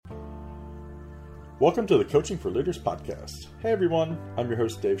Welcome to the Coaching for Leaders podcast. Hey everyone, I'm your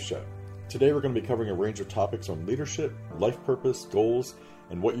host Dave Shep. Today we're going to be covering a range of topics on leadership, life purpose, goals,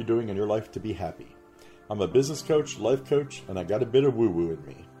 and what you're doing in your life to be happy. I'm a business coach, life coach, and I got a bit of woo-woo in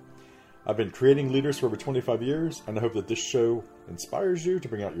me. I've been creating leaders for over 25 years, and I hope that this show inspires you to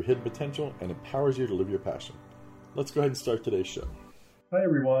bring out your hidden potential and empowers you to live your passion. Let's go ahead and start today's show. Hi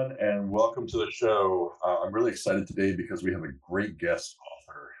everyone, and welcome to the show. I'm really excited today because we have a great guest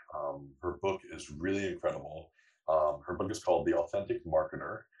author. Her book is really incredible. Her book is called The Authentic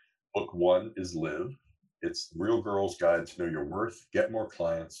Marketer. Book one is Live. It's the Real Girl's Guide to Know Your Worth, Get More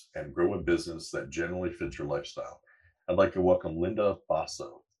Clients, and Grow a Business that generally fits your lifestyle. I'd like to welcome Linda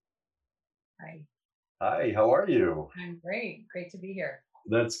Basso. Hi. Hi, how are you? I'm great. Great to be here.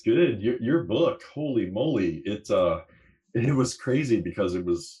 That's good. Your book, holy moly, it was crazy because it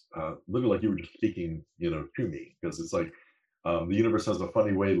was literally like you were just speaking, to me, because it's like the universe has a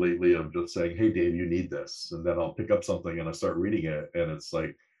funny way lately of just saying, hey, Dave, you need this. And then I'll pick up something and I start reading it. And it's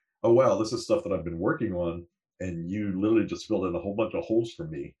like, oh, wow, this is stuff that I've been working on. And you literally just filled in a whole bunch of holes for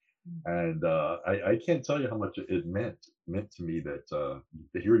me. And I can't tell you how much it meant to me that to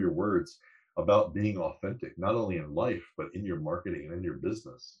hear your words about being authentic, not only in life, but in your marketing and in your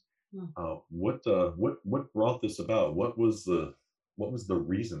business. What brought this about? What was the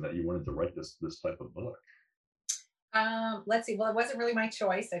reason that you wanted to write this type of book? Let's see. Well, it wasn't really my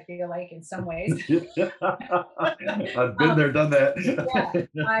choice, I feel like, in some ways. I've been there, done that.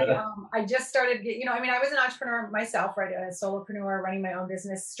 I just started, I was an entrepreneur myself, right? A solopreneur running my own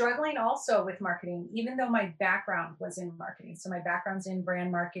business, struggling also with marketing, even though my background was in marketing. So my background's in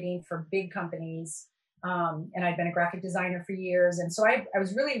brand marketing for big companies. And I'd been a graphic designer for years. And so I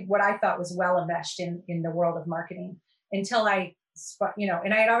was really what I thought was well enmeshed in the world of marketing until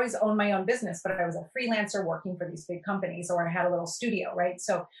and I had always owned my own business, but I was a freelancer working for these big companies, or I had a little studio, right?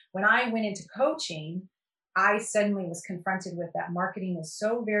 So when I went into coaching, I suddenly was confronted with that marketing is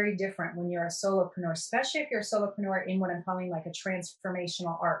so very different when you're a solopreneur, especially if you're a solopreneur in what I'm calling like a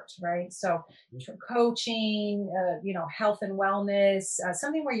transformational art, right? So coaching, health and wellness,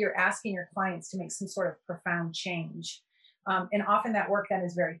 something where you're asking your clients to make some sort of profound change. And often that work then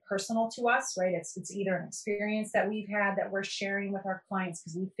is very personal to us, right? It's either an experience that we've had that we're sharing with our clients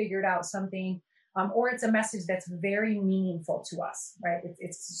because we figured out something, or it's a message that's very meaningful to us, right?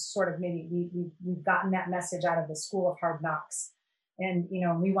 It's sort of maybe we've gotten that message out of the school of hard knocks. And,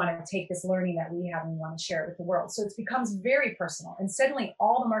 we want to take this learning that we have and we want to share it with the world. So it becomes very personal. And suddenly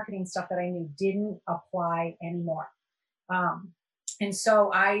all the marketing stuff that I knew didn't apply anymore. And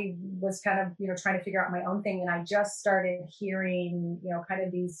so I was kind of, trying to figure out my own thing. And I just started hearing, kind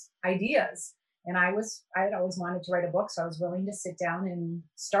of these ideas. And I had always wanted to write a book. So I was willing to sit down and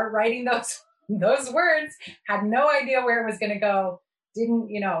start writing those words. Had no idea where it was going to go.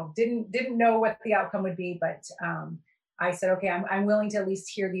 Didn't know what the outcome would be. But I said, okay, I'm willing to at least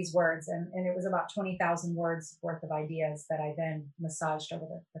hear these words. And it was about 20,000 words worth of ideas that I then massaged over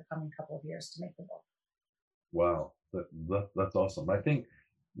the coming couple of years to make the book. Wow, that's awesome. I think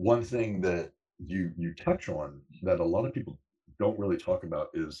one thing that you touch on that a lot of people don't really talk about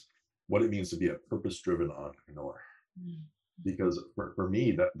is what it means to be a purpose-driven entrepreneur. Because for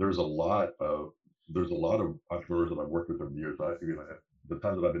me, that there's a lot of entrepreneurs that I've worked with over the years. The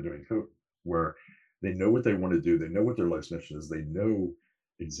time that I've been doing coach, where they know what they want to do, they know what their life's mission is, they know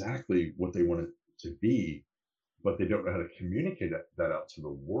exactly what they want it to be, but they don't know how to communicate that out to the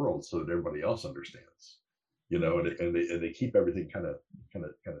world so that everybody else understands. And they keep everything kind of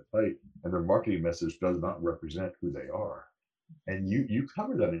tight, and their marketing message does not represent who they are. And you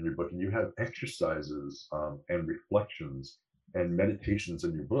cover that in your book, and you have exercises and reflections and meditations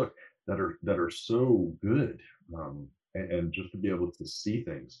in your book that are so good. And just to be able to see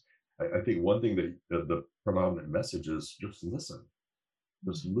things, I think one thing that the predominant message is just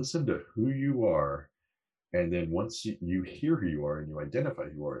listen to who you are, and then once you hear who you are and you identify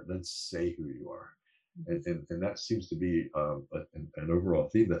who you are, then say who you are. And that seems to be an overall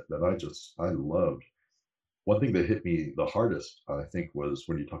theme that I loved. One thing that hit me the hardest, I think, was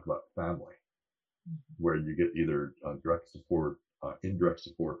when you talk about family, where you get either direct support, indirect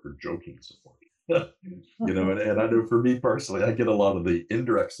support, or joking support. And I know for me personally, I get a lot of the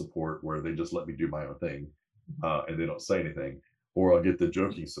indirect support where they just let me do my own thing, and they don't say anything. Or I'll get the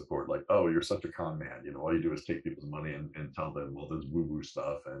joking support, like, oh, you're such a con man. All you do is take people's money and tell them, well, there's woo-woo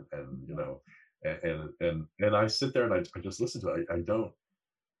stuff, and I sit there and I just listen to it. I don't,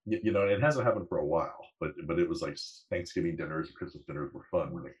 it hasn't happened for a while, but it was like Thanksgiving dinners and Christmas dinners were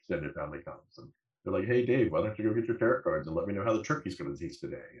fun when the extended family comes and they're like, hey, Dave, why don't you go get your tarot cards and let me know how the turkey's going to taste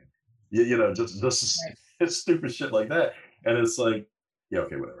today? And just stupid shit like that. And it's like, yeah,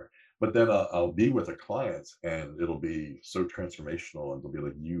 okay, whatever. But then I'll be with a client and it'll be so transformational and they'll be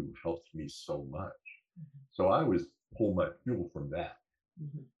like, you helped me so much. So I always pull my fuel from that.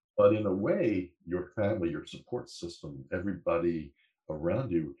 Mhm. But in a way, your family, your support system, everybody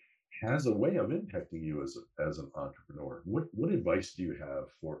around you has a way of impacting you as an entrepreneur. What advice do you have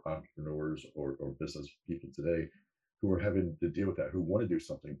for entrepreneurs or business people today who are having to deal with that, who want to do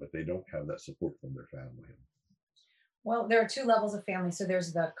something, but they don't have that support from their family? Well, there are two levels of family. So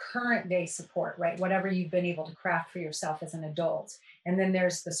there's the current day support, right? Whatever you've been able to craft for yourself as an adult. And then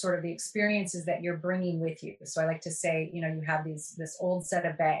there's the sort of the experiences that you're bringing with you. So I like to say, you have this old set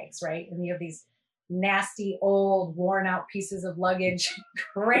of bags, right? And you have these nasty, old, worn out pieces of luggage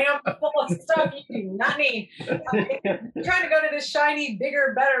crammed full of stuff you do not need. You're trying to go to this shiny,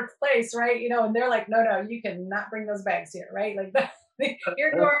 bigger, better place, right? And they're like, no, no, you cannot bring those bags here, right? Like that.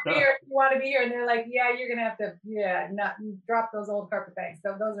 You're going here if you want to be here. And they're like, yeah, you're going to have to, yeah, not drop those old carpet bags.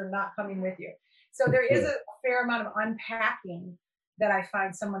 Those are not coming with you. So there is a fair amount of unpacking that I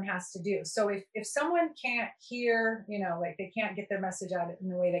find someone has to do. So if someone can't hear, like they can't get their message out in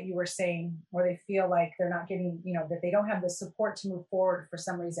the way that you were saying, or they feel like they're not getting, that they don't have the support to move forward for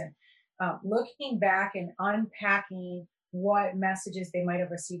some reason, looking back and unpacking what messages they might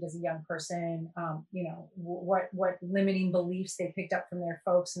have received as a young person, what limiting beliefs they picked up from their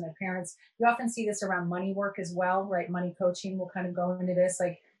folks and their parents. You often see this around money work as well, right? Money coaching will kind of go into this.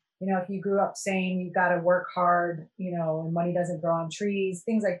 Like, if you grew up saying you got to work hard, and money doesn't grow on trees,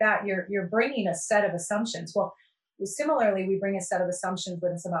 things like that, you're bringing a set of assumptions. Well, similarly, we bring a set of assumptions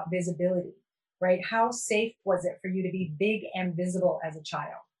when it's about visibility, right? How safe was it for you to be big and visible as a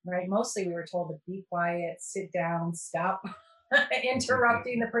child? Right? Mostly we were told to be quiet, sit down, stop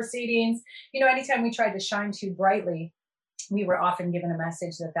interrupting the proceedings. Anytime we tried to shine too brightly, we were often given a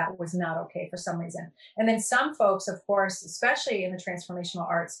message that that was not okay for some reason. And then some folks, of course, especially in the transformational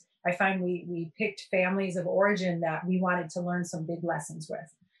arts, I find we picked families of origin that we wanted to learn some big lessons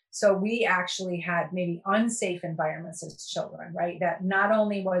with. So we actually had maybe unsafe environments as children, right? That not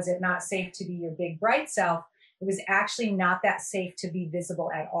only was it not safe to be your big bright self, it was actually not that safe to be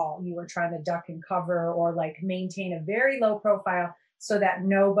visible at all. You were trying to duck and cover or like maintain a very low profile so that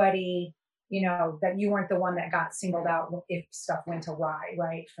nobody, that you weren't the one that got singled out if stuff went awry,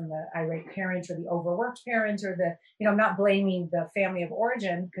 right? From the irate parent or the overworked parent or I'm not blaming the family of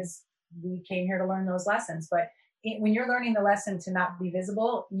origin because we came here to learn those lessons. But when you're learning the lesson to not be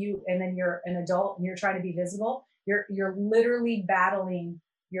visible, and then you're an adult and you're trying to be visible, you're literally battling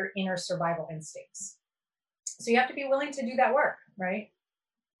your inner survival instincts. So you have to be willing to do that work, right?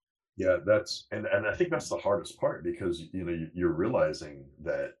 Yeah, that's and I think that's the hardest part because you're realizing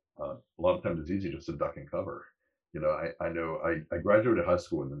that a lot of times it's easy just to duck and cover. I know I graduated high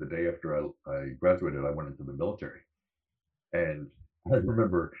school and then the day after I graduated, I went into the military, and I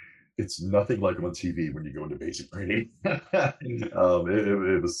remember it's nothing like on TV when you go into basic training.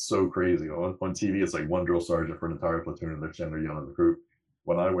 It was so crazy. On TV, it's like one drill sergeant for an entire platoon, and they're standing there yelling at the group.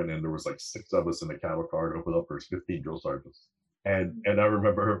 When I went in, there was like 6 of us in the cattle car. Opened up, there's 15 drill sergeants, and I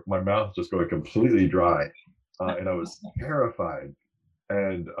remember my mouth just going completely dry, and I was terrified.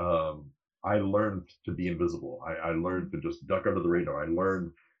 And I learned to be invisible. I learned to just duck under the radar. I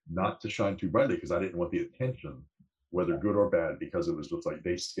learned not to shine too brightly because I didn't want the attention, whether good or bad, because it was just like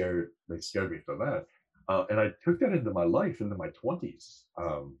they scared me so bad. And I took that into my life, into my 20s,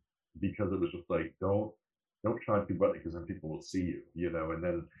 because it was just like don't shine too brightly because then people will see you. And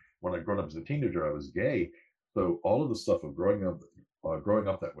then when I grew up as a teenager, I was gay, so all of the stuff of growing up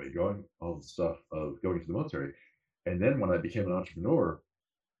that way, going all the stuff of going to the military, and then when I became an entrepreneur,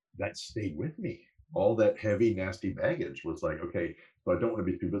 that stayed with me. All that heavy, nasty baggage was like, okay, so I don't want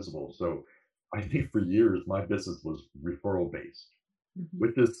to be too visible. So I think for years my business was referral based, Mm-hmm.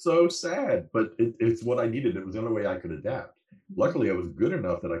 which is so sad, but it's what I needed. It was the only way I could adapt. Luckily, I was good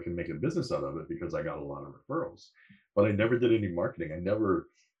enough that I could make a business out of it because I got a lot of referrals. But I never did any marketing. I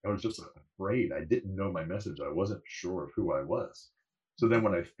was just afraid. I didn't know my message. I wasn't sure of who I was. So then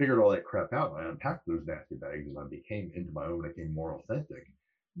when I figured all that crap out, I unpacked those nasty bags and I became into my own, I became more authentic.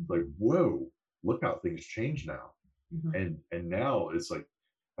 It's like, whoa, look how things change now. Mm-hmm. And now it's like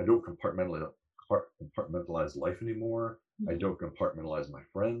I don't compartmentalize life anymore. I don't compartmentalize my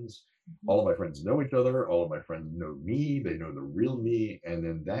friends. All of my friends know each other. All of my friends know me. They know the real me. And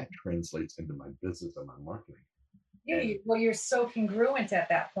then that translates into my business and my marketing. Yeah, And well, you're so congruent at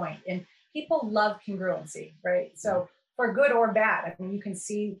that point, and people love congruency, right? So for good or bad, I mean, you can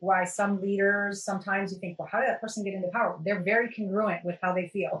see why some leaders sometimes you think, well, how did that person get into power? They're very congruent with how they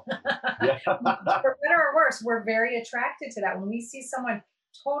feel. yeah. For better or worse, we're very attracted to that when we see someone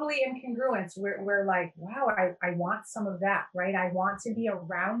totally incongruence. We're like, wow, I want some of that, right? I want to be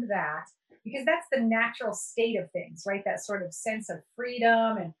around that because that's the natural state of things, right? That sort of sense of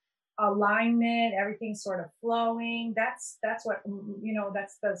freedom and alignment, everything sort of flowing. That's what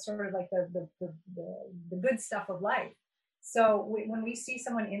that's the sort of like the good stuff of life. So when we see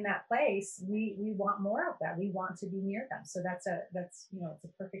someone in that place, we want more of that. We want to be near them. So that's it's a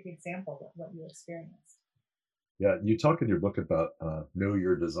perfect example of what you experienced. Yeah, you talk in your book about know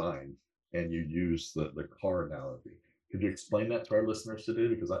your design, and you use the car analogy. Could you explain that to our listeners today?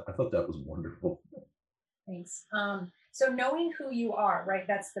 Because I thought that was wonderful. Thanks. So knowing who you are, right?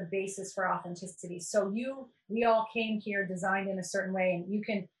 That's the basis for authenticity. So we all came here designed in a certain way, and you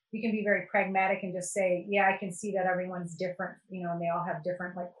can be very pragmatic and just say, yeah, I can see that everyone's different, and they all have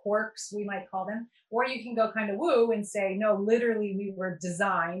different like quirks, we might call them. Or you can go kind of woo and say, no, literally we were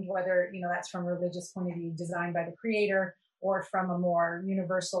designed, whether, that's from a religious point of view, designed by the creator, or from a more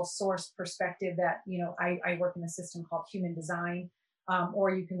universal source perspective that, I work in a system called human design. Or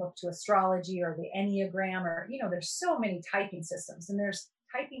you can look to astrology or the Enneagram, or, there's so many typing systems, and there's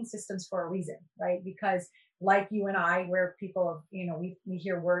typing systems for a reason, right? Because like you and I, where people, we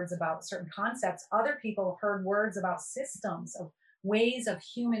hear words about certain concepts, other people heard words about systems of ways of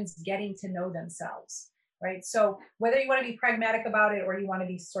humans getting to know themselves, right? So whether you want to be pragmatic about it or you want to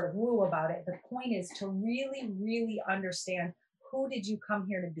be sort of woo about it, the point is to really, really understand, who did you come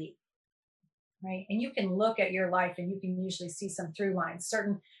here to be? Right. And you can look at your life and you can usually see some through lines,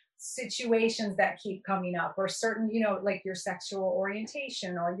 certain situations that keep coming up, or certain, like your sexual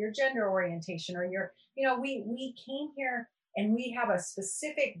orientation or your gender orientation, or we came here and we have a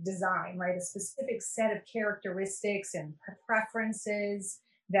specific design, right? A specific set of characteristics and preferences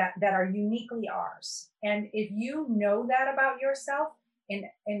that are uniquely ours. And if you know that about yourself, and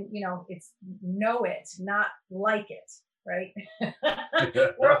it's know it, not like it, right?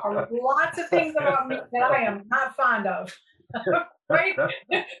 There are lots of things about me that I am not fond of, right?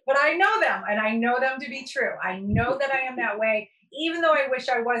 But I know them, and I know them to be true. I know that I am that way, even though I wish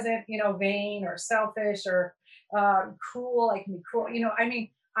I wasn't, vain or selfish or cruel. I can be cruel. I mean,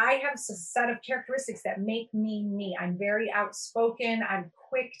 I have a set of characteristics that make me me. I'm very outspoken. I'm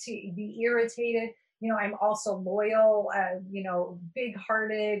quick to be irritated. I'm also loyal, big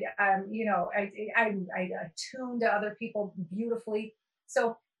hearted. I attune to other people beautifully.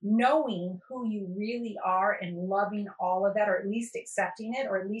 So knowing who you really are and loving all of that, or at least accepting it,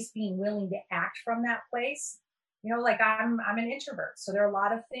 or at least being willing to act from that place. Like I'm an introvert, so there are a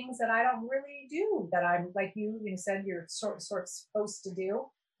lot of things that I don't really do that I'm like you said you're sort of supposed to do.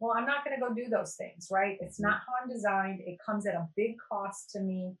 Well, I'm not going to go do those things, right? It's not how I'm designed. It comes at a big cost to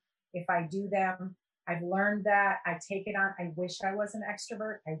me if I do them. I've learned that. I take it on. I wish I was an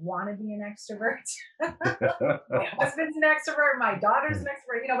extrovert. I want to be an extrovert. My husband's an extrovert. My daughter's an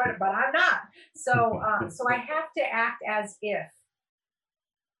extrovert. But I'm not. So I have to act as if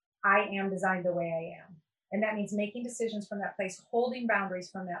I am designed the way I am, and that means making decisions from that place, holding boundaries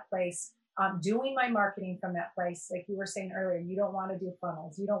from that place, doing my marketing from that place. Like you were saying earlier, you don't want to do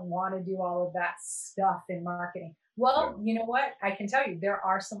funnels. You don't want to do all of that stuff in marketing. Well, you know what? I can tell you there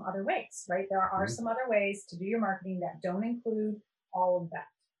are some other ways, right? There are some other ways to do your marketing that don't include all of that.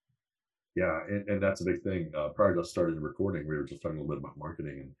 Yeah, and that's a big thing. Prior to us starting recording, we were just talking a little bit about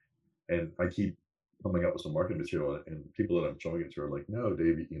marketing, and I keep coming up with some marketing material, and people that I'm showing it to are like, "No,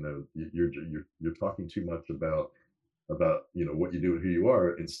 Dave, you're talking too much about what you do and who you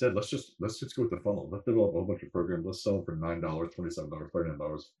are. Instead, let's just go with the funnel. Let's develop a whole bunch of programs. Let's sell them for $9, $27,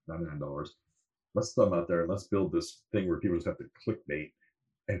 $39, $99. Let's throw them out there and let's build this thing where people just have to clickbait."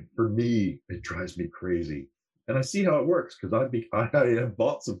 And for me, it drives me crazy. And I see how it works because I have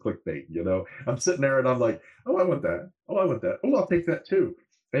bought some clickbait. I'm sitting there and I'm like, oh, I want that. Oh, I want that. Oh, I'll take that too.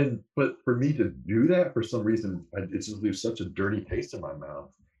 But for me to do that, for some reason, it just leaves such a dirty taste in my mouth,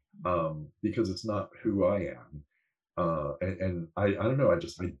 because it's not who I am. And I don't know. I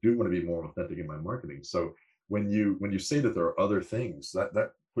do want to be more authentic in my marketing. So when you say that there are other things,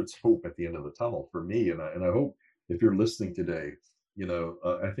 that puts hope at the end of the tunnel for me. And I hope if you're listening today,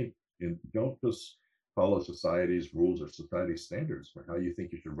 I think, don't just follow society's rules or society's standards for how you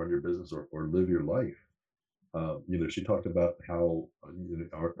think you should run your business or live your life. She talked about how,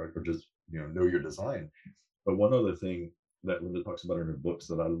 or just, know your design. But one other thing that Linda talks about in her books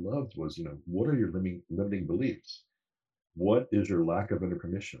that I loved was, what are your limiting beliefs? What is your lack of inner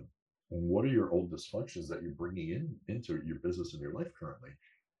permission? And what are your old dysfunctions that you're bringing into your business and your life currently?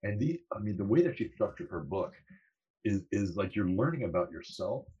 And the way that she structured her book is like you're learning about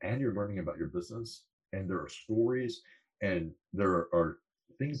yourself and you're learning about your business, and there are stories and there are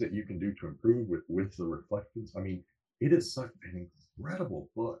things that you can do to improve with the reflections. I mean, it is such an incredible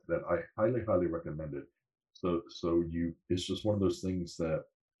book that I highly, highly recommend it. So it's just one of those things that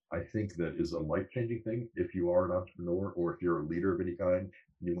I think that is a life changing thing if you are an entrepreneur or if you're a leader of any kind,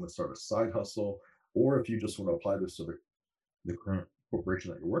 you want to start a side hustle, or if you just want to apply this to the current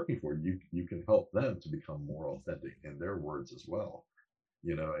corporation that you're working for, you can help them to become more authentic in their words as well.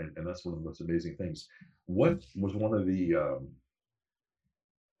 And that's one of the most amazing things. What was one of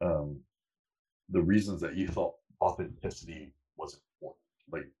um, the reasons that you thought authenticity was important?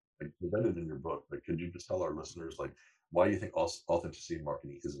 Like you read it in your book, but could you just tell our listeners like why you think authenticity in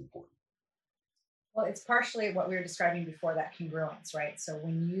marketing is important? Well, it's partially what we were describing before, that congruence, right? So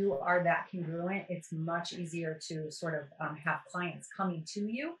when you are that congruent, it's much easier to sort of have clients coming to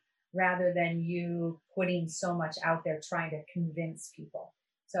you rather than you putting so much out there trying to convince people.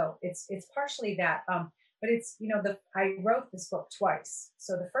 So it's partially that. But it's, the I wrote this book twice.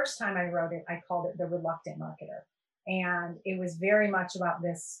 So the first time I wrote it, I called it The Reluctant Marketer. And it was very much about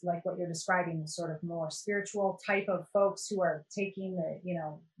this, like what you're describing, the sort of more spiritual type of folks who are taking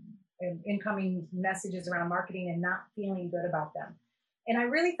the, incoming messages around marketing and not feeling good about them. And I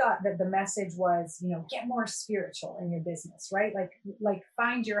really thought that the message was, get more spiritual in your business, right? Like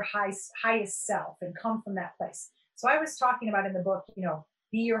find your highest self and come from that place. So I was talking about in the book,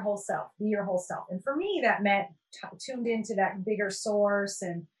 be your whole self, be your whole self. And for me, that meant tuned into that bigger source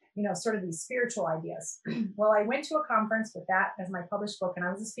and, sort of these spiritual ideas. Well, I went to a conference with that as my published book, and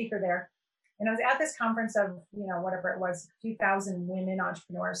I was a speaker there. And I was at this conference of, whatever it was, a few thousand women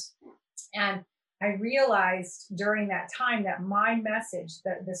entrepreneurs. And I realized during that time that my message,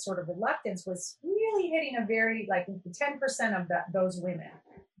 that this sort of reluctance was really hitting a very, like 10% of those women.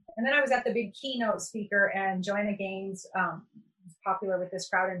 And then I was at the big keynote speaker, and Joanna Gaines, popular with this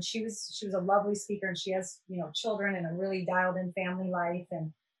crowd, and she was a lovely speaker, and she has children and a really dialed in family life,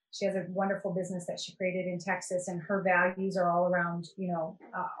 and she has a wonderful business that she created in Texas, and her values are all around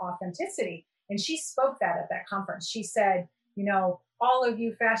authenticity. And she spoke that at that conference. She said, all of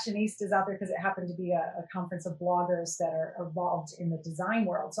you fashionistas out there, because it happened to be a conference of bloggers that are involved in the design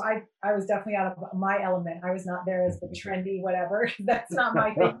world. So I was definitely out of my element. I was not there as the trendy whatever. That's not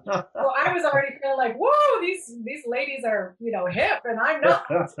my thing. So I was already feeling like, whoa, these ladies are, hip, and I'm not.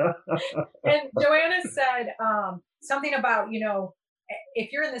 And Joanna said something about,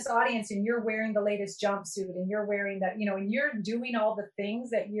 if you're in this audience and you're wearing the latest jumpsuit and you're wearing that, and you're doing all the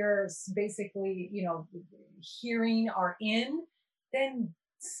things that you're basically, hearing are in, then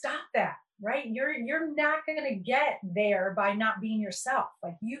stop that, right? You're not going to get there by not being yourself.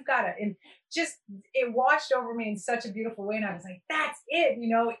 Like you've got to, and just, it washed over me in such a beautiful way. And I was like, that's it.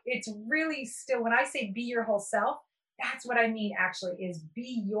 It's really still, when I say be your whole self, that's what I mean actually, is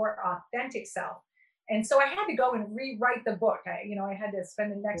be your authentic self. And so I had to go and rewrite the book. I had to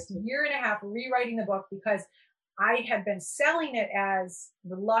spend the next year and a half rewriting the book because I had been selling it as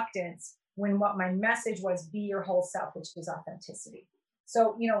reluctance when what my message was, be your whole self, which is authenticity.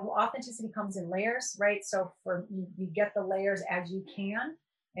 So, authenticity comes in layers, right? So you get the layers as you can.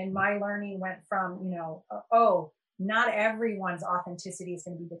 And my learning went from, not everyone's authenticity is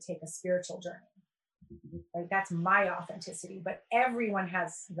going to be to take a spiritual journey. Right? That's my authenticity, but everyone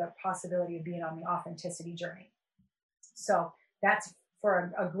has the possibility of being on the authenticity journey. So that's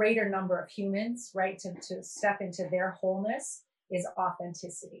for a greater number of humans, right? To step into their wholeness is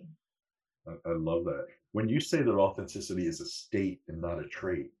authenticity. I love that. When you say that authenticity is a state and not a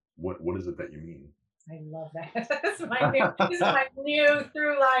trait, what is it that you mean? I love that. This is my new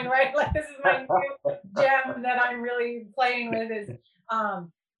through line, right? Like this is my new gem that I'm really playing with is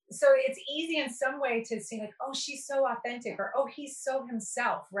so it's easy in some way to see like, oh, she's so authentic, or oh, he's so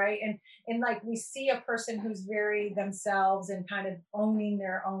himself, right? And like we see a person who's very themselves and kind of owning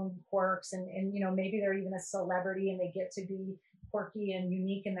their own quirks, and maybe they're even a celebrity and they get to be quirky and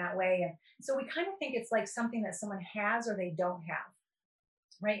unique in that way. And so we kind of think it's like something that someone has or they don't have,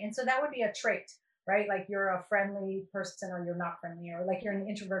 right? And so that would be a trait, right? Like you're a friendly person or you're not friendly, or like you're an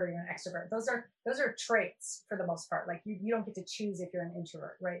introvert or you're an extrovert. Those are traits for the most part. Like you don't get to choose if you're an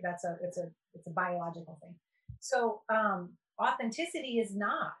introvert, right? It's a biological thing. So authenticity is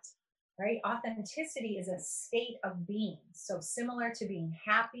not, right? Authenticity is a state of being. So similar to being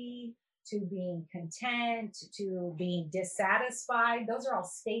happy, to being content, to being dissatisfied. Those are all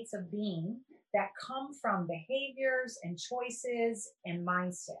states of being that come from behaviors and choices and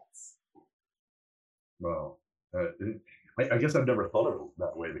mindsets. Wow. I guess I've never thought of it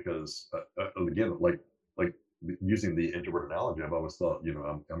that way because, again, like using the introvert analogy, I've always thought,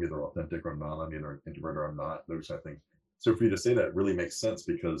 I'm either authentic or I'm not. I'm either an introvert or I'm not. Those kind of things. So for you to say that really makes sense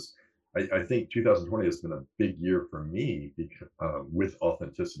because I think 2020 has been a big year for me because, with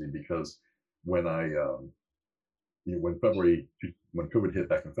authenticity, because when when COVID hit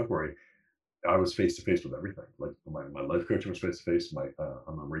back in February, I was face to face with everything. Like my life coaching was face to face.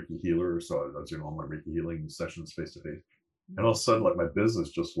 I'm a Reiki healer, so I was doing all my Reiki healing sessions face to face. And all of a sudden, like my business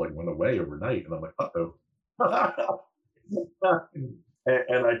just like went away overnight, and I'm like, oh.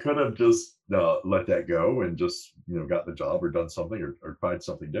 And I could have just let that go and just got the job or done something or tried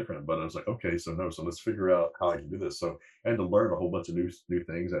something different. But I was like, okay, so no, so let's figure out how I can do this. So I had to learn a whole bunch of new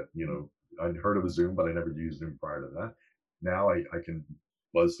things that I'd heard of a Zoom, but I never used Zoom prior to that. Now I can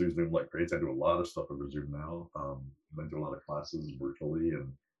buzz through Zoom like crazy. I do a lot of stuff over Zoom now. I do a lot of classes virtually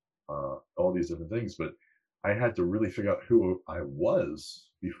and all these different things. But I had to really figure out who I was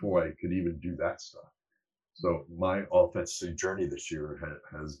before I could even do that stuff. So my authenticity journey this year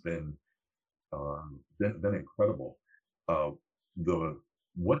has been incredible. Uh, the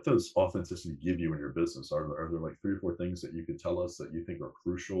What does authenticity give you in your business? Are there like three or four things that you could tell us that you think are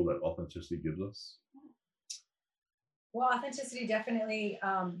crucial that authenticity gives us? Well, authenticity definitely,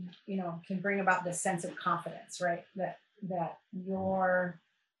 can bring about this sense of confidence, right? That you're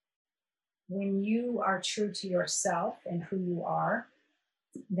when you are true to yourself and who you are,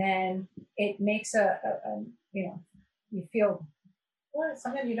 then it makes you feel, well,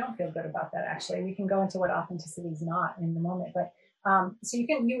 sometimes you don't feel good about that. Actually, we can go into what authenticity is not in the moment, but so you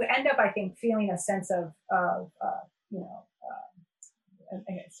end up, I think, feeling a sense of you know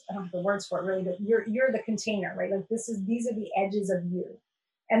I don't have the words for it really, but you're the container, right? Like these are the edges of you,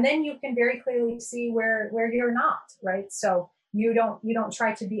 and then you can very clearly see where you're not, right? So you don't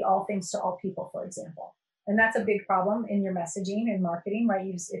try to be all things to all people, for example, and that's a big problem in your messaging and marketing, right?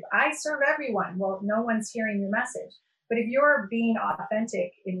 If I serve everyone, well, no one's hearing your message. But if you're being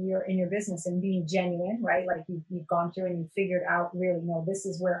authentic in your business and being genuine, right? Like you've gone through and you figured out really, no, this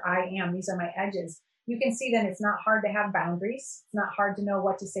is where I am. These are my edges. You can see that it's not hard to have boundaries. It's not hard to know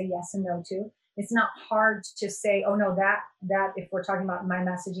what to say yes and no to. It's not hard to say, oh no, that if we're talking about my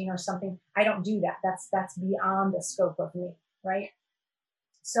messaging or something, I don't do that. That's beyond the scope of me, right?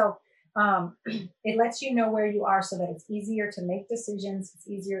 So it lets you know where you are so that it's easier to make decisions, it's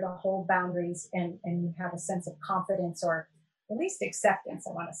easier to hold boundaries, and you have a sense of confidence or at least acceptance.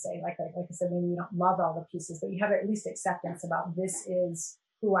 I want to say, like I said, maybe you don't love all the pieces, but you have at least acceptance about this is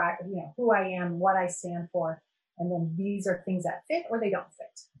who I am, what I stand for, and then these are things that fit or they don't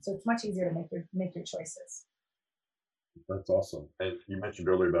fit. So it's much easier to make your choices. That's awesome. And you mentioned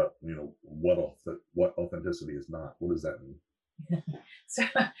earlier about what authenticity is not. What does that mean? So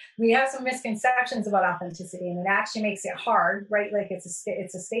we have some misconceptions about authenticity, and it actually makes it hard, right? Like it's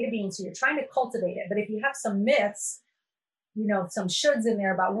a state of being. So you're trying to cultivate it, but if you have some myths, some shoulds in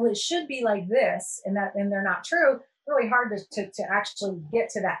there about, well, it should be like this, and they're not true. Really hard to actually get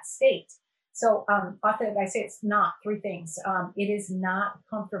to that state. So often I say it's not three things. It is not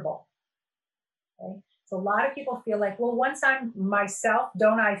comfortable. Okay. So a lot of people feel like, well, once I'm myself,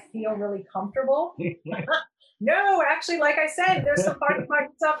 don't I feel really comfortable? No, actually, like I said, there's some part of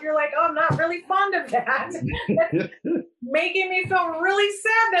myself you're like, oh, I'm not really fond of that. Making me feel really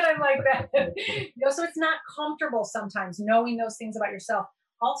sad that I'm like that. So it's not comfortable sometimes knowing those things about yourself.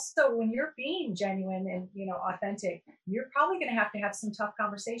 Also, when you're being genuine and authentic, you're probably going to have some tough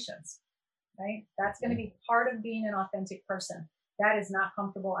conversations, right? That's going to be part of being an authentic person. That is not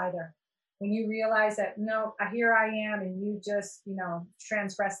comfortable either. When you realize that, no, here I am, and you just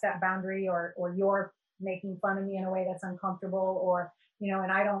transgress that boundary, or you're making fun of me in a way that's uncomfortable, or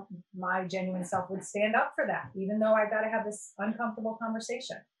and I don't, my genuine self would stand up for that, even though I've got to have this uncomfortable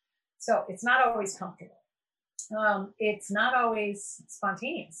conversation. So it's not always comfortable. It's not always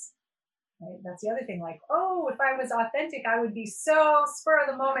spontaneous. Right? That's the other thing. Like, oh, if I was authentic, I would be so spur of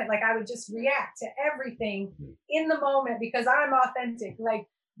the moment. Like I would just react to everything in the moment because I'm authentic. Like,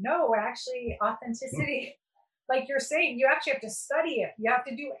 no, actually, authenticity, like you're saying, you actually have to study it. You have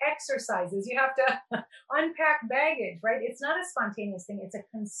to do exercises. You have to unpack baggage, right? It's not a spontaneous thing. It's a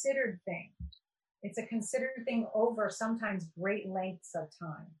considered thing. It's a considered thing over sometimes great lengths of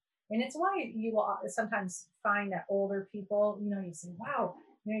time. And it's why you will sometimes find that older people, you say, wow,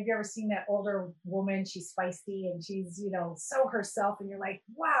 have you ever seen that older woman? She's feisty and she's, so herself. And you're like,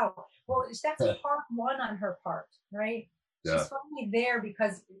 wow, well, that's part one on her part, right? Yeah. She's finally there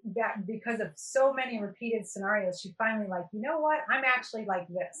because of so many repeated scenarios. She finally like, you know what? I'm actually like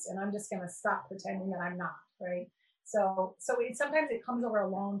this, and I'm just going to stop pretending that I'm not, right? So sometimes it comes over a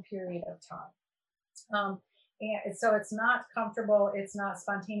long period of time. And so it's not comfortable, it's not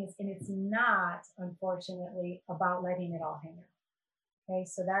spontaneous, and it's not, unfortunately, about letting it all hang out. Okay,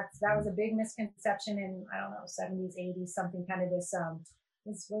 so that was a big misconception in, I don't know, 70s, 80s, something kind of this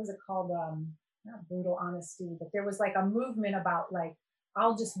what was it called? Not brutal honesty, but there was like a movement about like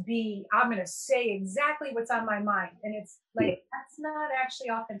I'll just be, I'm going to say exactly what's on my mind. And it's Yeah. like, that's not actually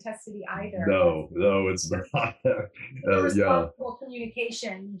authenticity either. No, no, it's not. Yeah, Irresponsible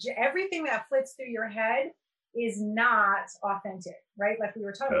communication. Everything that flits through your head is not authentic, right? Like we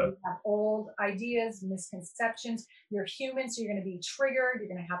were talking about, yeah, you have old ideas, misconceptions. You're human, so you're going to be triggered. You're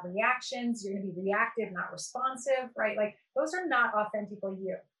going to have reactions. You're going to be reactive, not responsive, right? Like those are not authentically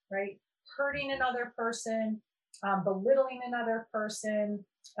you, right? Hurting another person, belittling another person.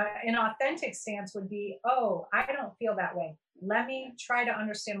 An authentic stance would be, oh, I don't feel that way. Let me try to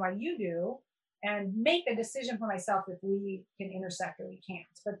understand why you do and make a decision for myself if we can intersect or we can't.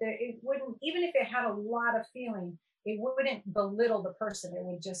 But it wouldn't, even if it had a lot of feeling, it wouldn't belittle the person. It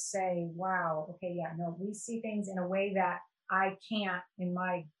would just say, wow, okay, yeah, no, we see things in a way that I can't, in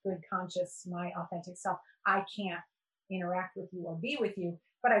my good conscious, my authentic self, I can't interact with you or be with you,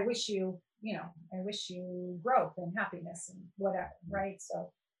 but I wish you, I wish you growth and happiness and whatever, right?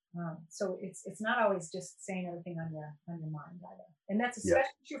 So it's not always just saying everything on your mind either, and that's yeah,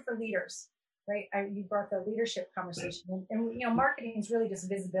 especially true for leaders, right? You brought the leadership conversation, and marketing is really just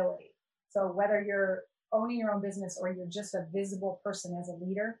visibility. So whether you're owning your own business or you're just a visible person as a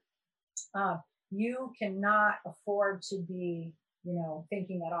leader, uh, you cannot afford to be,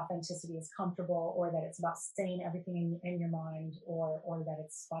 thinking that authenticity is comfortable or that it's about saying everything in your mind or that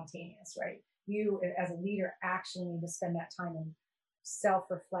it's spontaneous, right? You, as a leader, actually need to spend that time in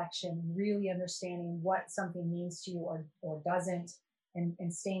self-reflection, really understanding what something means to you or doesn't,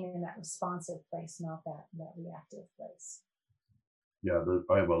 and staying in that responsive place, not that reactive place. yeah.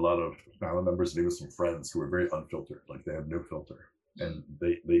 I have a lot of family members and even some friends who are very unfiltered, like they have no filter, and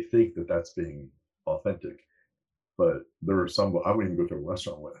they think that that's being authentic. But there are some I wouldn't even go to a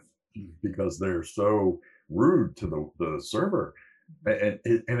restaurant with because they're so rude to the server, and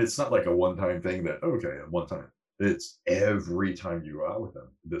it's not like a one time thing that okay, at one time. It's every time you go out with them,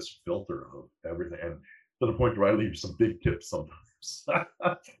 this filter of everything, and to the point where I leave some big tips sometimes.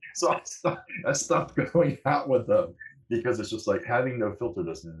 So I stopped going out with them because it's just like having no filter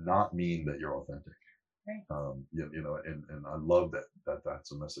does not mean that you're authentic. Right. And I love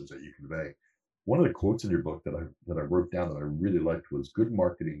that's a message that you convey. One of the quotes in your book that I wrote down that I really liked was good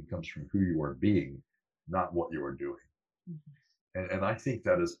marketing comes from who you are being, not what you are doing. Mm-hmm. And I think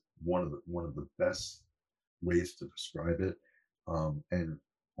that is one of the best ways to describe it. And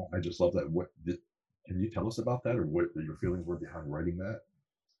I just love that. Can you tell us about that or what your feelings were behind writing that?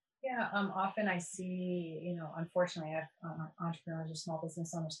 Yeah, often I see, unfortunately, I have entrepreneurs or small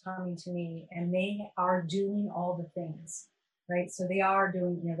business owners coming to me and they are doing all the things, right? So they are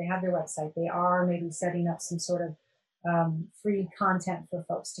doing, they have their website, they are maybe setting up some sort of free content for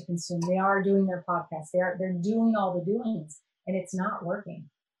folks to consume. They are doing their podcast. They're doing all the doings, and it's not working.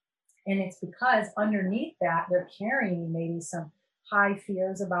 And it's because underneath that, they're carrying maybe some high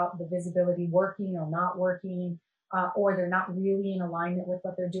fears about the visibility working or not working, or they're not really in alignment with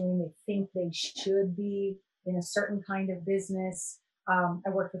what they're doing. They think they should be in a certain kind of business. I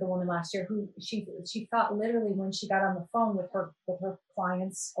worked with a woman last year who she thought literally when she got on the phone with her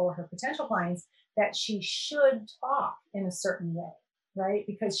clients or her potential clients that she should talk in a certain way, right?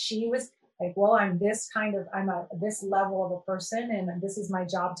 Because she was like, well, I'm this level of a person and this is my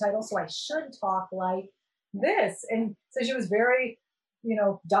job title, so I should talk like this. And so she was very,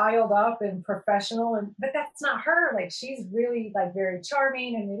 dialed up and professional, but that's not her. Like she's really like very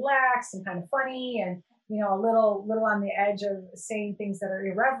charming and relaxed and kind of funny and a little on the edge of saying things that are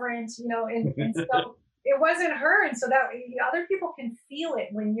irreverent, and so it wasn't her. And so that other people can feel it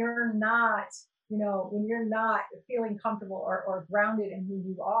when you're not feeling comfortable or grounded in who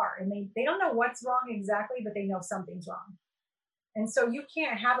you are. And they don't know what's wrong exactly, but they know something's wrong. And so you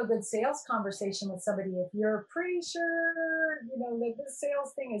can't have a good sales conversation with somebody if you're pretty sure, that this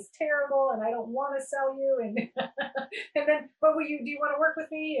sales thing is terrible and I don't want to sell you. And and then, but do you want to work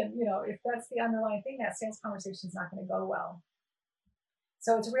with me? And if that's the underlying thing, that sales conversation is not going to go well.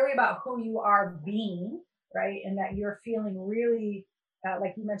 So it's really about who you are being, right? And that you're feeling really,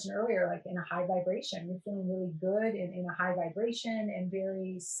 like you mentioned earlier, like in a high vibration. You're feeling really good and in a high vibration and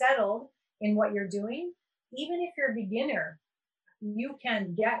very settled in what you're doing. Even if you're a beginner, you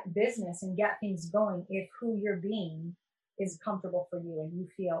can get business and get things going if who you're being is comfortable for you and you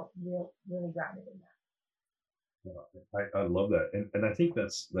feel really grounded in that. I love that, and I think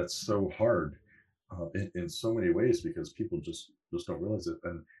that's so hard in so many ways because people just don't realize it.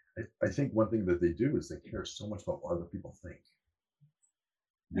 And I think one thing that they do is they care so much about what other people think,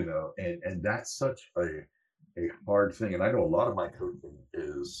 and that's such a hard thing. And I know a lot of my coaching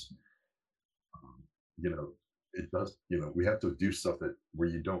is, um, you know, it does, we have to do stuff that where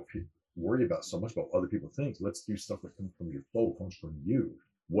you don't feel worry about so much about what other people think. Let's do stuff that comes from your soul, comes from you.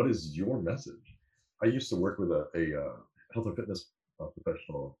 What is your message? I used to work with a health and fitness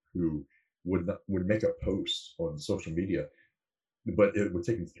professional who would make a post on social media, but it would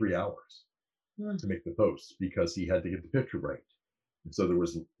take him 3 hours Mm. to make the post because he had to get the picture right. And so there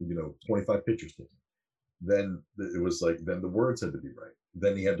was, 25 pictures taken. Then it was like, then the words had to be right.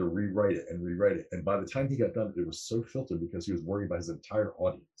 Then he had to rewrite it and rewrite it. And by the time he got done, it was so filtered because he was worried about his entire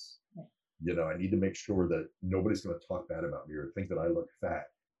audience. Yeah. I need to make sure that nobody's going to talk bad about me or think that I look fat,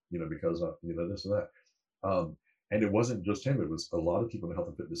 because of, this or that. And it wasn't just him. It was a lot of people in the health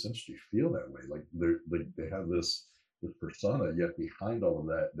and fitness industry feel that way. Like they have this persona, yet behind all of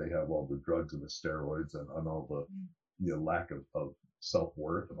that, they have all the drugs and the steroids and all the lack of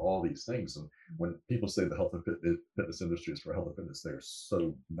self-worth and all these things. And when people say the health and fitness industry is for health and fitness, they're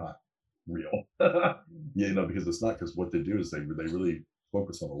so not real. Because it's not, because what they do is they really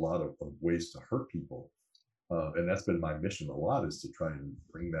focus on a lot of ways to hurt people. And that's been my mission a lot, is to try and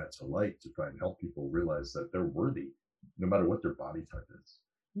bring that to light, to try and help people realize that they're worthy no matter what their body type is.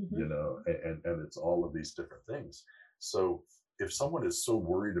 Mm-hmm. And it's all of these different things. So if someone is so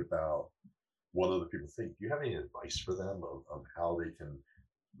worried about what other people think, do you have any advice for them of how they can,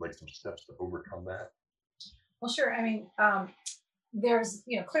 like, some steps to overcome that? Well, sure. I mean, there's,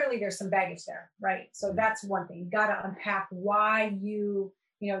 clearly there's some baggage there, right? So that's one thing. You got to unpack why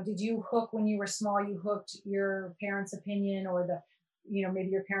did you hook when you were small, you hooked your parents' opinion, or maybe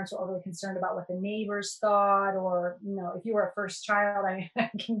your parents were overly concerned about what the neighbors thought, or, if you were a first child, I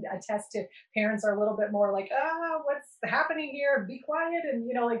can attest to parents are a little bit more like, what's happening here? Be quiet. And,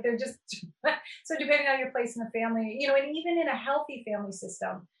 like they're just, so depending on your place in the family, and even in a healthy family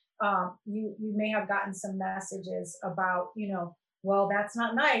system, you may have gotten some messages about, well, that's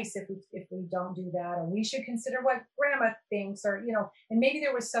not nice if we don't do that, or we should consider what grandma thinks, or and maybe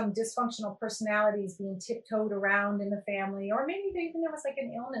there was some dysfunctional personalities being tiptoed around in the family, or maybe even there was like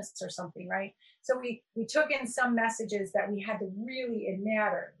an illness or something, right? So we took in some messages that we had to it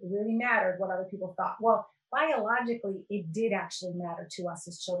really mattered what other people thought. Well, biologically, it did actually matter to us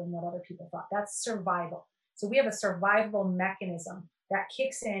as children what other people thought. That's survival. So we have a survival mechanism that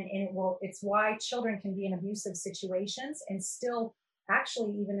kicks in, and it's why children can be in abusive situations and still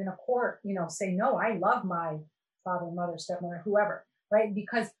actually, even in a court, say, no, I love my father, mother, stepmother, whoever, right?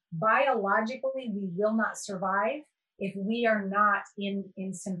 Because biologically we will not survive if we are not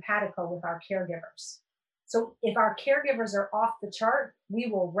in simpatico with our caregivers. So if our caregivers are off the chart, we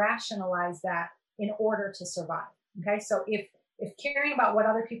will rationalize that in order to survive. Okay, so if caring about what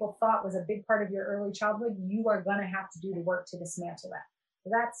other people thought was a big part of your early childhood, you are going to have to do the work to dismantle that.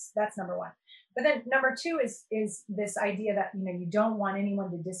 So that's number one. But then number two is this idea that you don't want anyone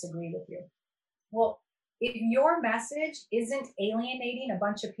to disagree with you. Well, if your message isn't alienating a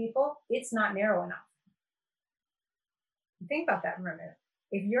bunch of people, it's not narrow enough. Think about that for a minute.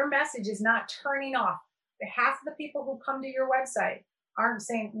 If your message is not turning off, half of the people who come to your website aren't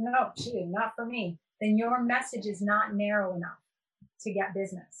saying, no, gee, not for me, then your message is not narrow enough to get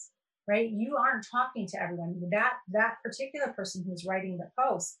business, right? You aren't talking to everyone. That particular person who's writing the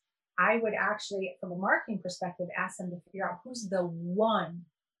post, I would actually, from a marketing perspective, ask them to figure out who's the one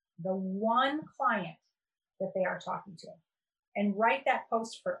client that they are talking to, and write that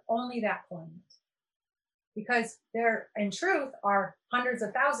post for only that client. Because there, in truth, are hundreds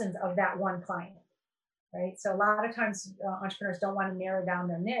of thousands of that one client, right? So a lot of times entrepreneurs don't want to narrow down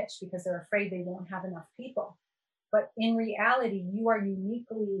their niche because they're afraid they won't have enough people. But in reality, you are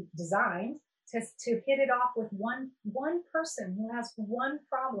uniquely designed to hit it off with one person who has one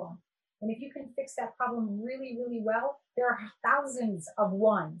problem. And if you can fix that problem really, really well, there are thousands of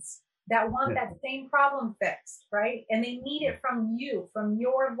ones that want that same problem fixed, right? And they need it from you, from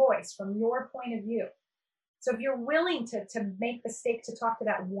your voice, from your point of view. So if you're willing to make the stake to talk to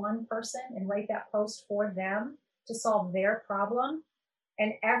that one person and write that post for them to solve their problem,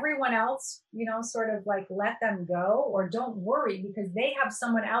 and everyone else, sort of like let them go, or don't worry, because they have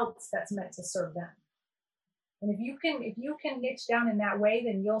someone else that's meant to serve them. And if you can niche down in that way,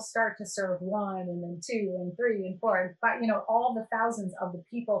 then you'll start to serve one, and then two, and three, and four, and five, all the thousands of the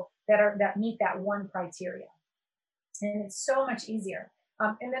people that meet that one criteria. And it's so much easier.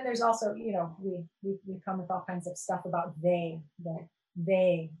 And then there's also, we come with all kinds of stuff about the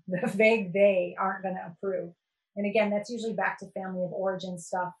vague they aren't going to approve. And again, that's usually back to family of origin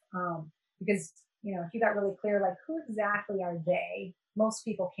stuff, because, if you got really clear, like, who exactly are they? Most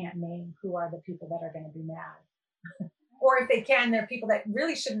people can't name who are the people that are going to be mad. Or if they can, they're people that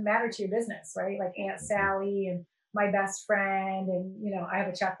really shouldn't matter to your business, right? Like Aunt Sally and my best friend. And, I have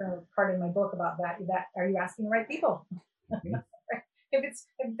a chapter part in my book about that. Are you asking the right people? if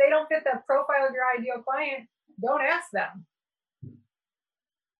they don't fit the profile of your ideal client, don't ask them.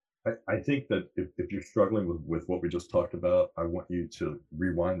 I think that if you're struggling with what we just talked about, I want you to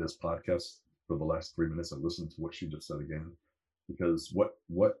rewind this podcast for the last 3 minutes and listen to what she just said again, because what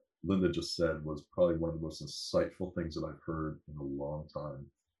Linda just said was probably one of the most insightful things that I've heard in a long time,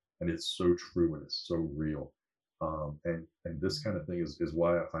 and it's so true and it's so real. And this kind of thing is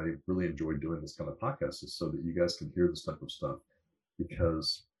why I really enjoy doing this kind of podcast, is so that you guys can hear this type of stuff,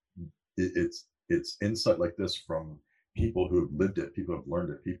 because it's insight like this from people who have lived it, people who have learned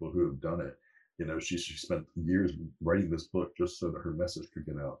it, people who have done it. She spent years writing this book just so that her message could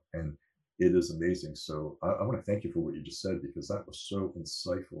get out, and it is amazing. So I want to thank you for what you just said, because that was so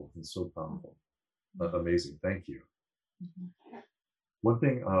insightful and so powerful. Amazing. Thank you.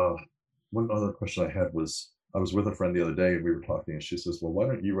 Mm-hmm. One other question I had was, I was with a friend the other day and we were talking, and she says, well, why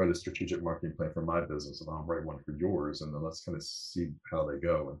don't you write a strategic marketing plan for my business and I'll write one for yours, and then let's kind of see how they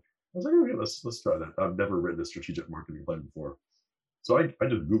go. And I was like, okay, let's try that. I've never written a strategic marketing plan before. So I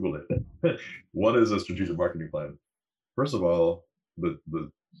just Googled it. What is a strategic marketing plan? First of all, the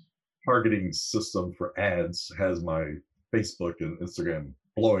targeting system for ads has my Facebook and Instagram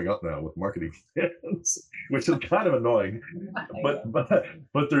blowing up now with marketing plans, which is kind of annoying.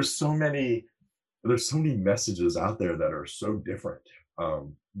 But there's so many messages out there that are so different.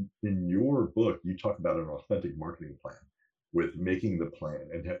 In your book, you talk about an authentic marketing plan, with making the plan,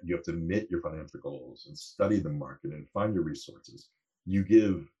 and you have to meet your financial goals and study the market and find your resources. You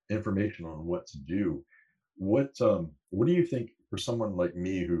give information on what to do. What do you think for someone like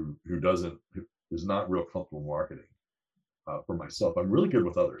me who is not real comfortable marketing? For myself, I'm really good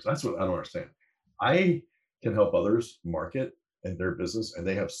with others. That's what I don't understand. I can help others market in their business, and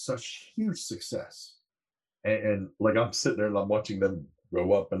they have such huge success. And like, I'm sitting there and I'm watching them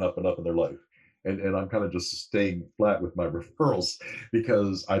grow up and up and up in their life. And I'm kind of just staying flat with my referrals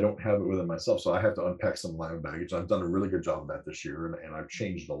because I don't have it within myself. So I have to unpack some of my own baggage. I've done a really good job of that this year, and I've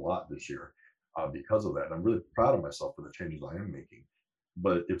changed a lot this year because of that. And I'm really proud of myself for the changes I am making.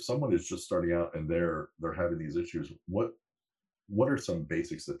 But if someone is just starting out and they're having these issues, what are some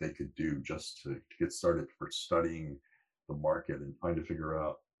basics that they could do just to get started for studying the market and trying to figure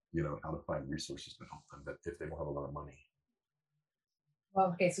out, how to find resources to help them, that if they don't have a lot of money? Well,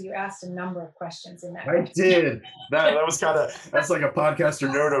 okay, so you asked a number of questions in that. I did. That was that's like a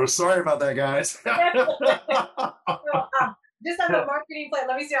podcaster no. Sorry about that, guys. Just on the marketing plan,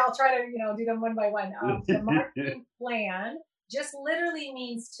 let me see. I'll try to do them one by one. The marketing plan just literally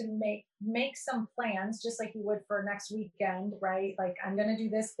means to make some plans, just like you would for next weekend, right? Like, I'm going to do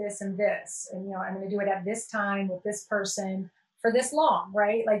this, this, and this, and I'm going to do it at this time with this person for this long,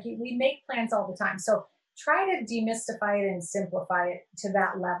 right? Like, we make plans all the time. So try to demystify it and simplify it to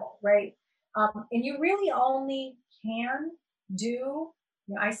that level, right? And you really only can do,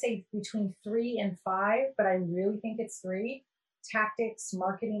 I say between 3 and 5, but I really think it's 3 tactics,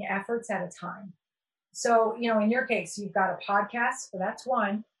 marketing efforts at a time. So, in your case, you've got a podcast, so that's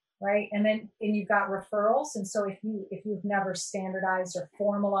one, right? And you've got referrals. And so if you've never standardized or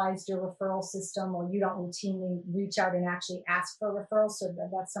formalized your referral system, or you don't routinely reach out and actually ask for referrals, so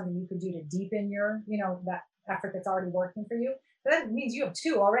that's something you could do to deepen your, that effort that's already working for you. But that means you have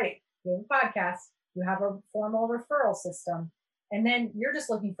 2 already. You have a podcast, you have a formal referral system, and then you're just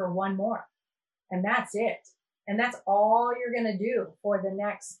looking for one more. And that's it. And that's all you're going to do for the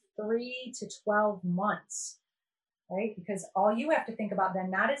next 3 to 12 months, right? Because all you have to think about then,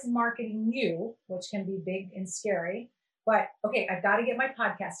 not is marketing you, which can be big and scary, but okay, I've got to get my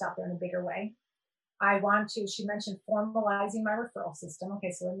podcast out there in a bigger way. She mentioned formalizing my referral system.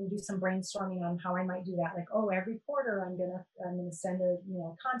 Okay, so let me do some brainstorming on how I might do that. Like, every quarter I'm gonna send a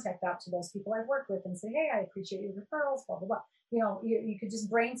contact out to those people I've worked with and say, hey, I appreciate your referrals, blah blah blah. You could just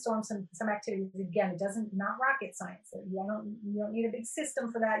brainstorm some activities. Again, it doesn't, not rocket science. You don't need a big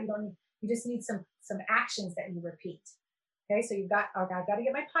system for that. You just need some actions that you repeat. Okay, so I've got to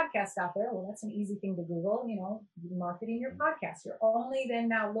get my podcast out there. Well, that's an easy thing to Google, marketing your podcast. You're only then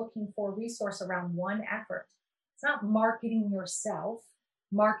now looking for resource around one effort. It's not marketing yourself,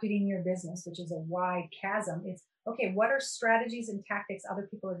 marketing your business, which is a wide chasm. It's, okay, what are strategies and tactics other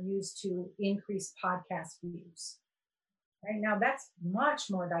people have used to increase podcast views? Right now, that's much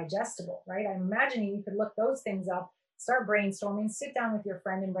more digestible, right? I'm imagining you could look those things up, start brainstorming, sit down with your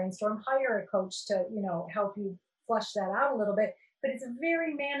friend and brainstorm, hire a coach to, help you flush that out a little bit, but it's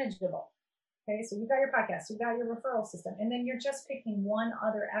very manageable. Okay, so you've got your podcast, you've got your referral system, and then you're just picking one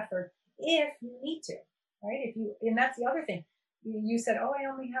other effort if you need to, right? And that's the other thing. You said, I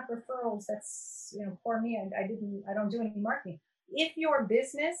only have referrals. That's, poor me. I don't do any marketing. if your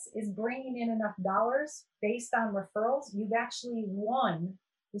business is bringing in enough dollars based on referrals, you've actually won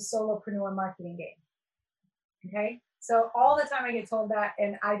the solopreneur marketing game. Okay. So all the time I get told that,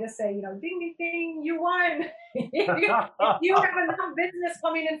 and I just say, ding, ding, ding, you won. If you have enough business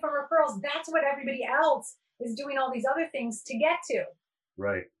coming in from referrals, that's what everybody else is doing all these other things to get to.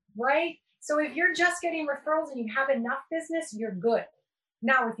 Right. Right. So if you're just getting referrals and you have enough business, you're good.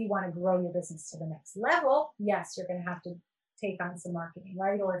 Now, if you want to grow your business to the next level, yes, you're going to have to take on some marketing,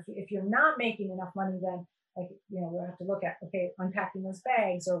 right? Or if you're not making enough money, then we'll have to look at, okay, unpacking those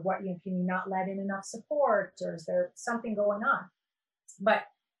bags, or what, can you not let in enough support, or is there something going on? But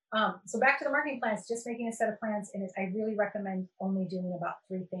so back to the marketing plans, just making a set of plans. And I really recommend only doing about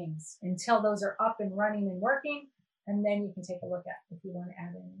 3 things until those are up and running and working. And then you can take a look at if you want to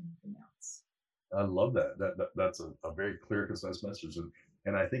add in anything else. I love that. That's a very clear, concise message.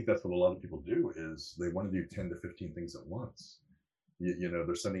 And I think that's what a lot of people do is they want to do 10 to 15 things at once.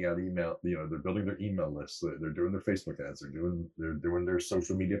 They're sending out email, they're building their email lists, they're doing their Facebook ads, they're doing their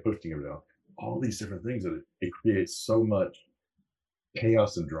social media posting about all these different things, that it creates so much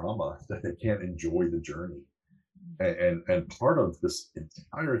chaos and drama that they can't enjoy the journey. And part of this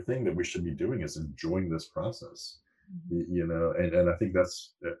entire thing that we should be doing is enjoying this process. And I think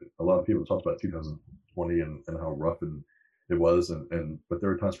that's a lot of people talked about 2020 and how rough it was, but there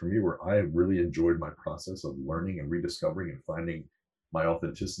were times for me where I really enjoyed my process of learning and rediscovering and finding my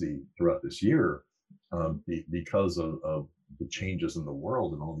authenticity throughout this year, because of the changes in the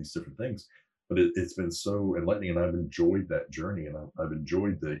world and all these different things. But it's been so enlightening, and I've enjoyed that journey, and I've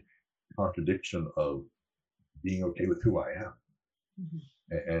enjoyed the contradiction of being okay with who I am.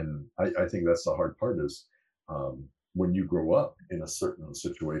 Mm-hmm. And I think that's the hard part is, when you grow up in a certain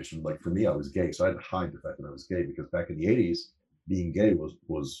situation, like for me, I was gay, so I had to hide the fact that I was gay, because back in the 80s, being gay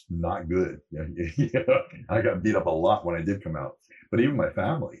was not good. I got beat up a lot when I did come out. But even my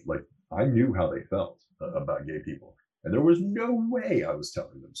family, like, I knew how they felt about gay people, and there was no way I was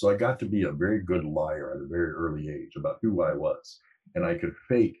telling them. So I got to be a very good liar at a very early age about who I was, and I could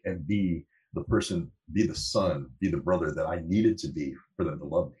fake and be the person, be the son, be the brother that I needed to be for them to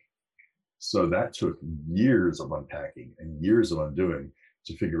love me. So that took years of unpacking and years of undoing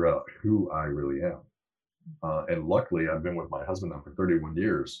to figure out who I really am. And luckily, I've been with my husband now for 31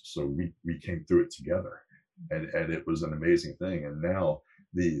 years. So we came through it together, and it was an amazing thing. And now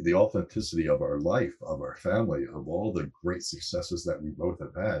the authenticity of our life, of our family, of all the great successes that we both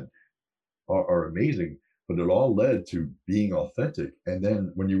have had are amazing. But it all led to being authentic. And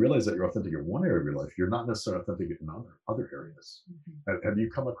then when you realize that you're authentic in one area of your life, you're not necessarily authentic in other areas. Mm-hmm. Have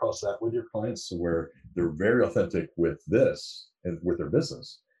you come across that with your clients, where they're very authentic with this and with their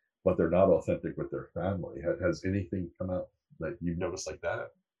business, but they're not authentic with their family? Has anything come out that you've noticed like that?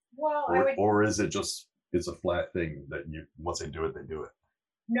 Well, or is it just, it's a flat thing that once they do it, they do it?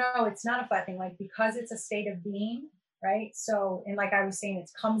 No, it's not a flat thing. Like, because it's a state of being, right? So, and like I was saying, it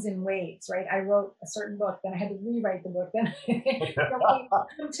comes in waves, right? I wrote a certain book, then I had to rewrite the book. Then we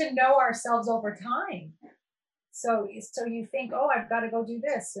come to know ourselves over time. So you think, oh, I've got to go do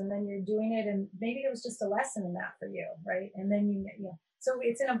this, and then you're doing it, and maybe it was just a lesson in that for you, right? And then so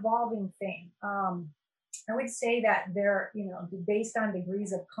it's an evolving thing. I would say that there, based on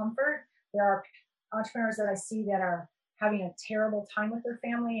degrees of comfort, there are entrepreneurs that I see that are having a terrible time with their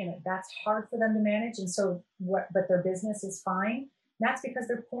family, and that's hard for them to manage. And so but their business is fine. And that's because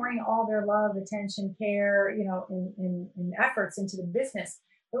they're pouring all their love, attention, care, in efforts into the business.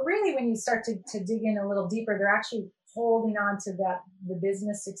 But really, when you start to dig in a little deeper, they're actually holding on to the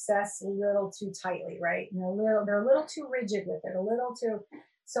business success a little too tightly, right? They're a little too rigid with it, a little too.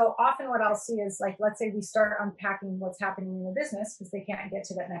 So often what I'll see is, like, let's say we start unpacking what's happening in the business because they can't get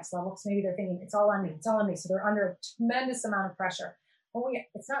to that next level, because maybe they're thinking it's all on me, it's all on me. So they're under a tremendous amount of pressure. Well,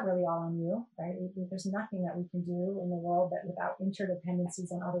 it's not really all on you, right? There's nothing that we can do in the world that without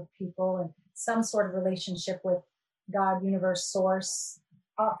interdependencies on other people and some sort of relationship with God, universe, source,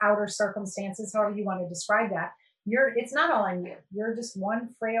 outer circumstances, however you want to describe that. It's not all on you. You're just one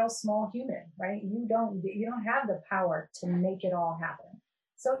frail, small human, right? You don't have the power to make it all happen.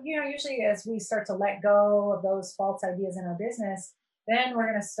 So, usually as we start to let go of those false ideas in our business, then we're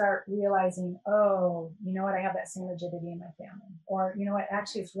going to start realizing, oh, you know what? I have that same rigidity in my family. Or, you know what?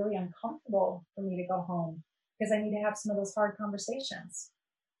 Actually, it's really uncomfortable for me to go home because I need to have some of those hard conversations.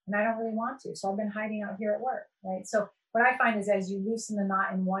 And I don't really want to. So I've been hiding out here at work, right? So what I find is, as you loosen the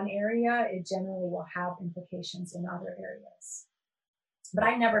knot in one area, it generally will have implications in other areas. But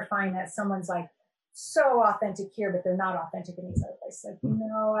I never find that someone's like so authentic here, but they're not authentic in these other places. Like,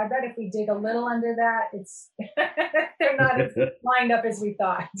 no, I bet if we dig a little under that, it's they're not as lined up as we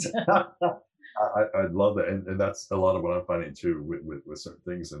thought. I love that, and that's a lot of what I'm finding too with certain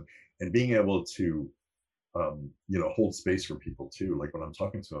things, and being able to hold space for people too. Like when I'm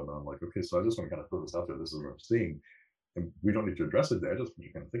talking to them, I'm like, okay, so I just want to kind of throw this out there. This is what I'm seeing, and we don't need to address it there. I just want you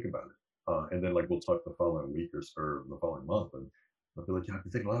to kind of think about it, and then like we'll talk the following week or the following month, and I'll be like, yeah, I've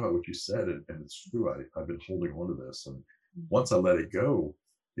been thinking a lot about what you said, and it's true. I've been holding on to this, and once I let it go,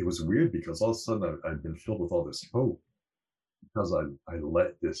 it was weird because all of a sudden I've been filled with all this hope because I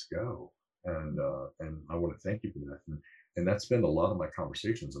let this go, and I want to thank you for that. And that's been a lot of my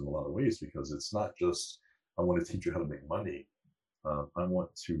conversations in a lot of ways because it's not just I want to teach you how to make money. I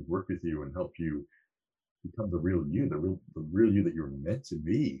want to work with you and help you become the real you, the real you that you're meant to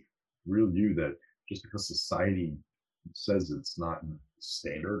be, real you that just because society says it's not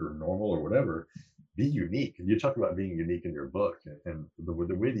standard or normal or whatever, be unique. And you talk about being unique in your book, and the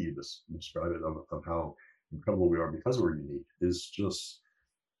way that you describe it of how incredible we are because we're unique is just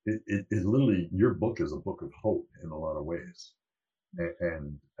it literally your book is a book of hope in a lot of ways.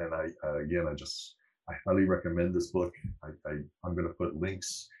 And again, I highly recommend this book. I'm going to put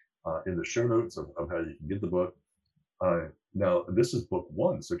links in the show notes of how you can get the book. Now this is book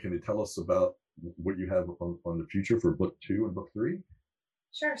one, so can you tell us about what you have on the future for book two and book three?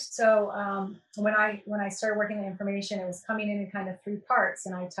 Sure. So when I started working the information, it was coming in kind of three parts,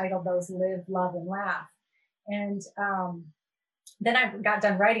 and I titled those "Live, Love, and Laugh." And then I got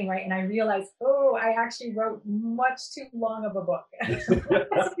done writing, right, and I realized, oh, I actually wrote much too long of a book. It's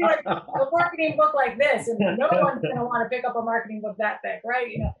like a marketing book like this, and no one's going to want to pick up a marketing book that thick,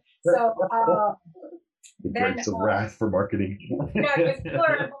 right? So The then grapes of wrath for marketing. yeah, because people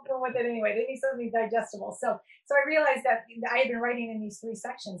are uncomfortable with it anyway. They need something digestible. So I realized that I had been writing in these three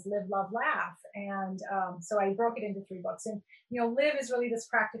sections: live, love, laugh, and so I broke it into three books. And live is really this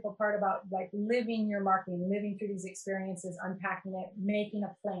practical part about like living your marketing, living through these experiences, unpacking it, making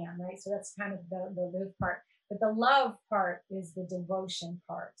a plan, right? So that's kind of the live part. But the love part is the devotion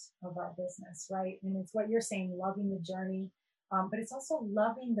part of our business, right? And it's what you're saying, loving the journey, but it's also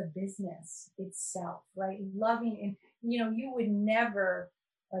loving the business itself, right? Loving, and you would never,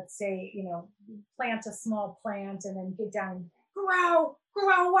 let's say, plant a small plant and then get down, grow,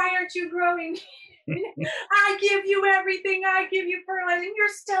 grow. Why aren't you growing? I give you everything. I give you fertilizer, and you're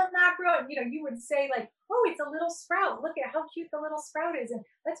still not growing. You would say like, oh, it's a little sprout. Look at how cute the little sprout is, and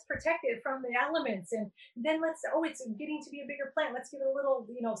let's protect it from the elements. And then it's getting to be a bigger plant. Let's give it a little,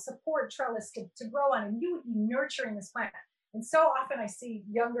 support trellis to grow on. And you would be nurturing this plant. And so often I see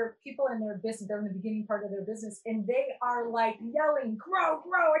younger people in their business, they're in the beginning part of their business, and they are like yelling, grow,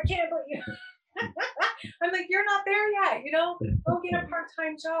 grow, I can't believe I'm like, you're not there yet, go get a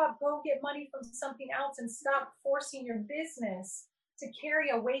part-time job, go get money from something else, and stop forcing your business to carry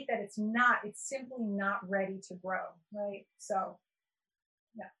a weight that it's simply not ready to grow, right? So,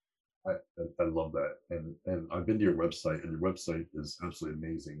 yeah. I love that, and I've been to your website, and your website is absolutely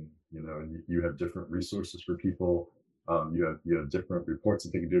amazing. And you have different resources for people. You have different reports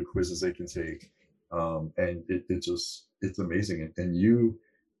that they can do, quizzes they can take, and it's amazing. And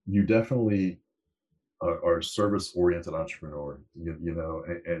you definitely are a service oriented entrepreneur.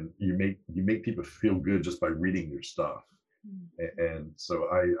 And you make people feel good just by reading your stuff. And so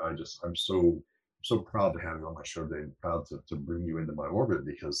I'm so proud to have you on my show today, and proud to bring you into my orbit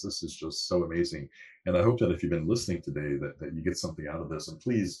because this is just so amazing. And I hope that if you've been listening today that you get something out of this. And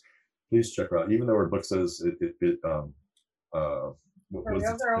please check her out. Even though her book says The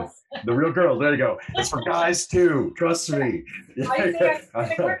Real Girls. The Real Girls. There you go. It's for guys too. Trust me. I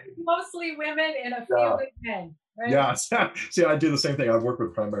work with mostly women and a few with men. Right? Yeah. See, I do the same thing. I work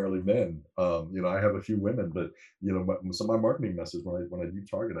with primarily men. I have a few women, but so my marketing message when I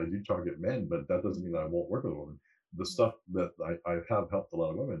do target men, but that doesn't mean that I won't work with women. The stuff that I have helped a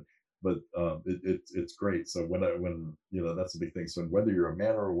lot of women, but it's great. So when that's a big thing. So whether you're a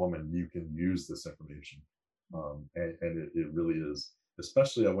man or a woman, you can use this information, and it really is.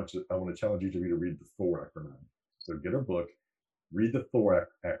 Especially, I want to challenge each of you to read the Thor acronym. So get her book, read the Thor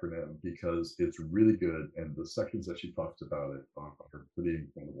acronym because it's really good, and the sections that she talks about it are pretty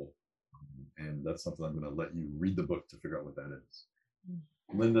incredible. And that's something I'm going to let you read the book to figure out what that is.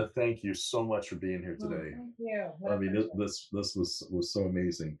 Linda, thank you so much for being here today. Thank you. I mean, this was so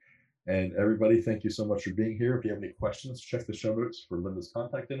amazing. And everybody, thank you so much for being here. If you have any questions, check the show notes for Linda's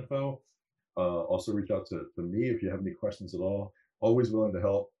contact info. Also reach out to me if you have any questions at all. Always willing to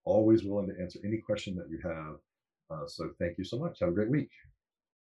help, always willing to answer any question that you have. So thank you so much. Have a great week.